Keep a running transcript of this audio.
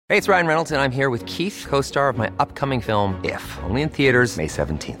Hey, it's Ryan Reynolds, and I'm here with Keith, co-star of my upcoming film, If, only in theaters May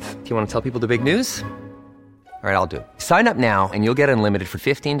 17th. Do you want to tell people the big news? All right, I'll do it. Sign up now and you'll get unlimited for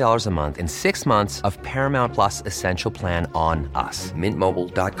 $15 a month and 6 months of Paramount Plus Essential Plan on us.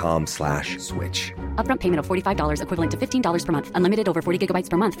 MintMobile.com/switch. Upfront payment of $45 equivalent to $15 per month. Unlimited over 40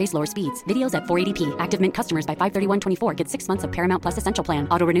 gigabytes per month. Face lower speeds. Videos at 480p. Active Mint customers by 531.24 get 6 months of Paramount Plus Essential Plan.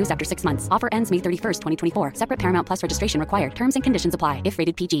 Auto renews after 6 months. Offer ends May 31st, 2024. Separate Paramount Plus registration required. Terms and conditions apply if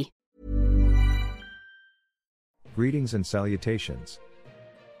rated PG. Greetings and salutations.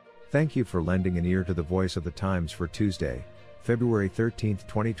 Thank you for lending an ear to the voice of the times for Tuesday, February 13th,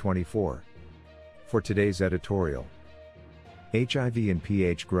 2024. For today's editorial: HIV and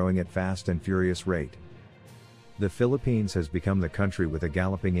PH growing at fast and furious rate. The Philippines has become the country with a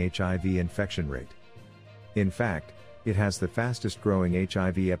galloping HIV infection rate. In fact, it has the fastest growing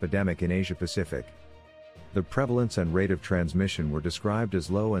HIV epidemic in Asia Pacific. The prevalence and rate of transmission were described as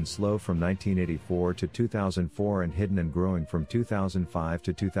low and slow from 1984 to 2004 and hidden and growing from 2005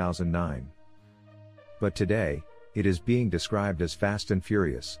 to 2009. But today, it is being described as fast and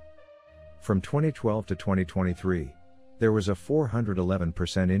furious. From 2012 to 2023, there was a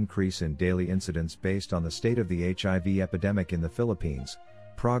 411% increase in daily incidents based on the state of the HIV epidemic in the Philippines,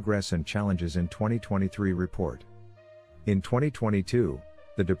 Progress and Challenges in 2023 report. In 2022,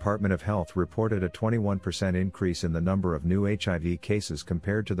 the Department of Health reported a 21% increase in the number of new HIV cases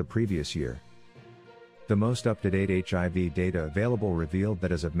compared to the previous year. The most up-to-date HIV data available revealed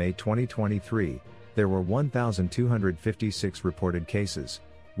that as of May 2023, there were 1,256 reported cases,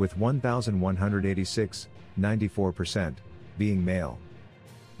 with 1,186, 94%, being male.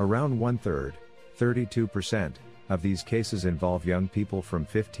 Around one-third, 32%, of these cases involve young people from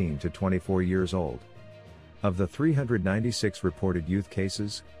 15 to 24 years old. Of the 396 reported youth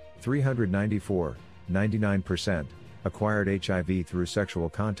cases, 394, 99%, acquired HIV through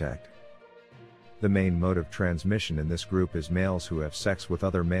sexual contact. The main mode of transmission in this group is males who have sex with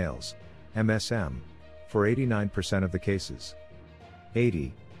other males, MSM, for 89% of the cases.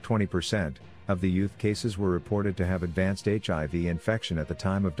 20% of the youth cases were reported to have advanced HIV infection at the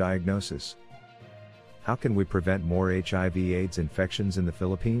time of diagnosis. How can we prevent more HIV/AIDS infections in the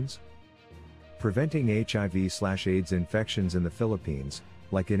Philippines? Preventing HIV/AIDS infections in the Philippines,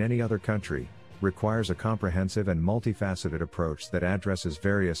 like in any other country, requires a comprehensive and multifaceted approach that addresses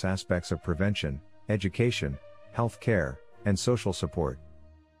various aspects of prevention, education, health care, and social support.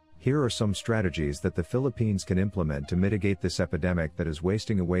 Here are some strategies that the Philippines can implement to mitigate this epidemic that is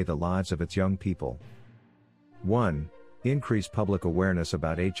wasting away the lives of its young people. 1. Increase public awareness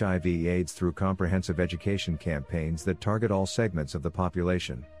about HIV/AIDS through comprehensive education campaigns that target all segments of the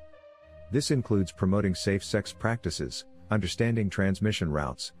population. This includes promoting safe sex practices, understanding transmission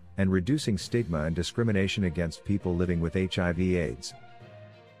routes, and reducing stigma and discrimination against people living with HIV/AIDS.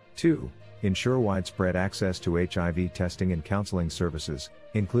 2. Ensure widespread access to HIV testing and counseling services,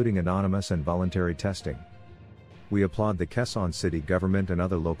 including anonymous and voluntary testing. We applaud the Quezon City government and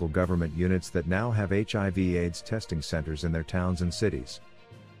other local government units that now have HIV/AIDS testing centers in their towns and cities.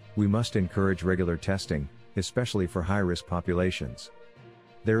 We must encourage regular testing, especially for high-risk populations.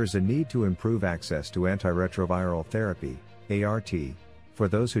 There is a need to improve access to antiretroviral therapy, ART, for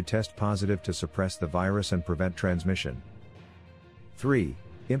those who test positive to suppress the virus and prevent transmission. 3.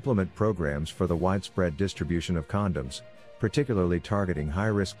 Implement programs for the widespread distribution of condoms, particularly targeting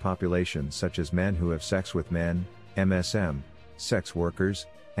high-risk populations such as men who have sex with men, MSM, sex workers,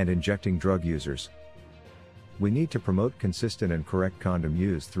 and injecting drug users. We need to promote consistent and correct condom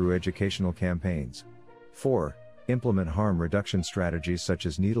use through educational campaigns. 4. Implement harm reduction strategies such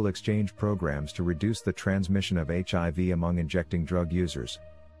as needle exchange programs to reduce the transmission of HIV among injecting drug users.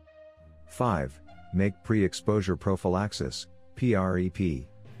 5. Make pre-exposure prophylaxis, PrEP,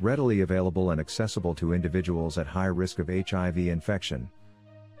 readily available and accessible to individuals at high risk of HIV infection.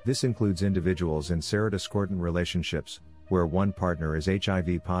 This includes individuals in serodiscordant relationships, where one partner is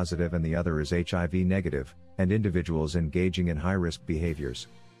HIV positive and the other is HIV negative, and individuals engaging in high-risk behaviors.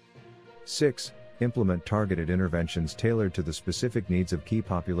 6. Implement targeted interventions tailored to the specific needs of key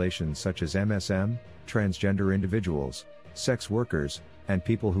populations such as MSM, transgender individuals, sex workers, and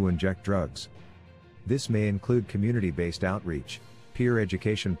people who inject drugs. This may include community-based outreach, peer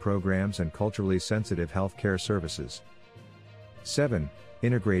education programs and culturally sensitive healthcare services. 7.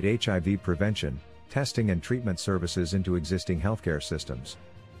 Integrate HIV prevention, testing and treatment services into existing healthcare systems.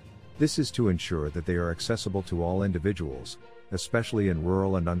 This is to ensure that they are accessible to all individuals, especially in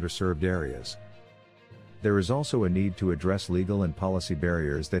rural and underserved areas. There is also a need to address legal and policy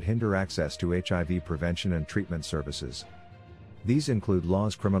barriers that hinder access to HIV prevention and treatment services. These include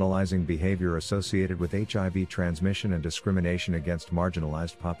laws criminalizing behavior associated with HIV transmission and discrimination against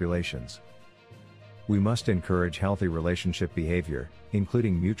marginalized populations. We must encourage healthy relationship behavior,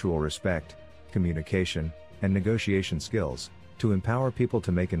 including mutual respect, communication, and negotiation skills, to empower people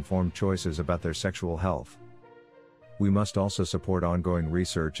to make informed choices about their sexual health. We must also support ongoing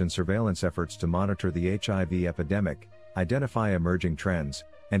research and surveillance efforts to monitor the HIV epidemic, identify emerging trends,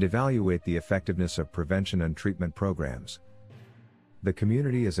 and evaluate the effectiveness of prevention and treatment programs. The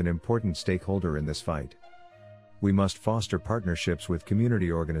community is an important stakeholder in this fight. We must foster partnerships with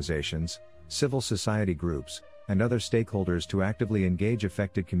community organizations, civil society groups, and other stakeholders to actively engage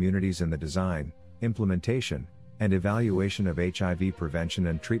affected communities in the design, implementation, and evaluation of HIV prevention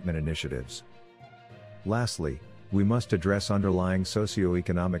and treatment initiatives. Lastly, we must address underlying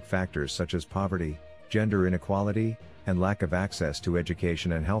socioeconomic factors such as poverty, gender inequality, and lack of access to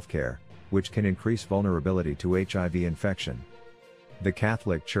education and healthcare, which can increase vulnerability to HIV infection. The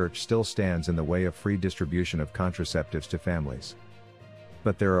Catholic Church still stands in the way of free distribution of contraceptives to families.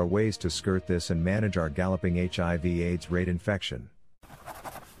 But there are ways to skirt this and manage our galloping HIV/AIDS rate infection.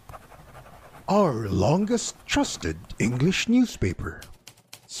 Our longest trusted English newspaper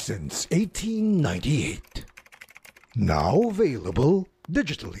since 1898. Now available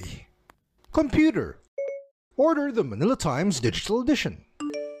digitally. Computer. Order the Manila Times Digital Edition.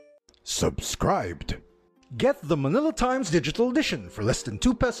 Subscribed. Get the Manila Times Digital Edition for less than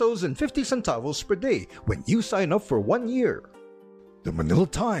 2 pesos and 50 centavos per day when you sign up for 1 year. The Manila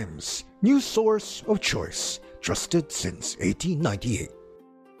Times, news source of choice, trusted since 1898.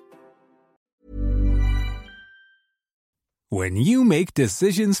 When you make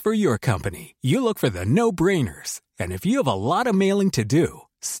decisions for your company, you look for the no-brainers. And if you have a lot of mailing to do,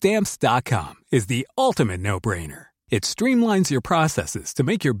 Stamps.com is the ultimate no-brainer. It streamlines your processes to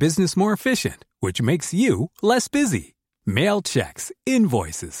make your business more efficient, which makes you less busy. Mail checks,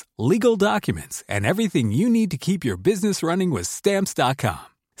 invoices, legal documents, and everything you need to keep your business running with Stamps.com.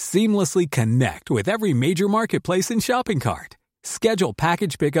 Seamlessly connect with every major marketplace and shopping cart. Schedule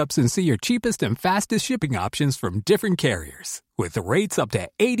package pickups and see your cheapest and fastest shipping options from different carriers, with rates up to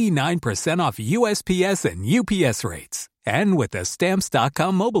 89% off USPS and UPS rates. And with the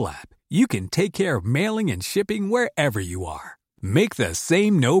Stamps.com mobile app, you can take care of mailing and shipping wherever you are. Make the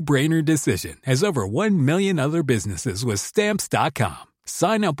same no-brainer decision as over 1 million other businesses with Stamps.com.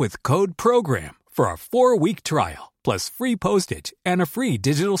 Sign up with code PROGRAM for a 4-week trial, plus free postage and a free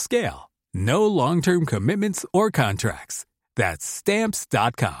digital scale. No long-term commitments or contracts. That's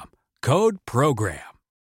Stamps.com. Code PROGRAM.